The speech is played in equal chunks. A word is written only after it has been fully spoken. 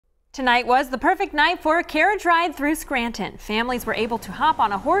Tonight was the perfect night for a carriage ride through Scranton. Families were able to hop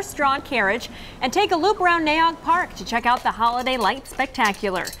on a horse-drawn carriage and take a loop around Nay Aug Park to check out the Holiday Light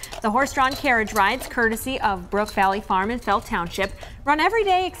Spectacular. The horse-drawn carriage rides, courtesy of Brook Valley Farm in Fell Township, run every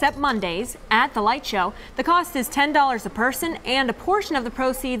day except Mondays at the light show. The cost is $10 a person, and a portion of the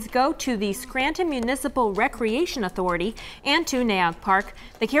proceeds go to the Scranton Municipal Recreation Authority and to Nay Aug Park.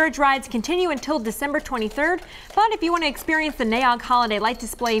 The carriage rides continue until December 23rd, but if you want to experience the Nay Aug Holiday Light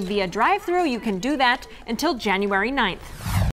Display via drive-through, you can do that until January 9th.